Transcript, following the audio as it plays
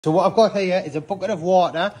So what I've got here is a bucket of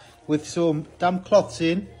water with some damp cloths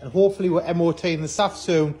in, and hopefully we're MOTing the shaft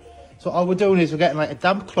soon. So all we're doing is we're getting like a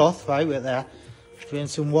damp cloth, right there, drain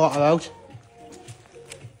some water out,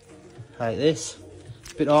 like this.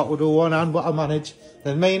 A bit awkward with one hand, but I'll manage.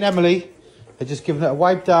 Then me and Emily are just giving it a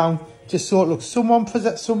wipe down, just so it looks somewhat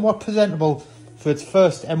presentable for its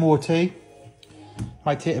first MOT.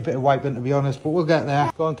 Might take a bit of wiping, to be honest, but we'll get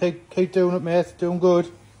there. Go on, keep doing it, mate. Doing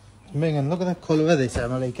good. Minging, look at the colour of this,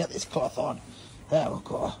 Emily. Get this cloth on. There we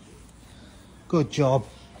go. Good job.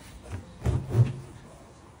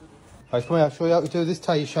 Right, come here, I'll show you how to do this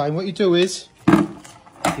tyre shine. What you do is,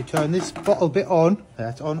 you turn this bottle bit on.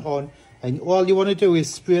 That's on. And all you want to do is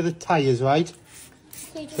spray the tyres, right?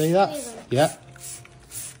 See that? Yeah.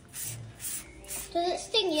 Does it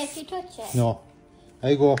sting you if you touch it? No.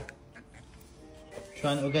 There you go.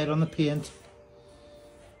 Trying to get on the paint.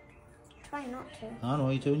 Try not to. I know,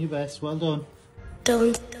 you're doing your best. Well done.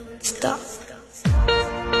 Don't stop.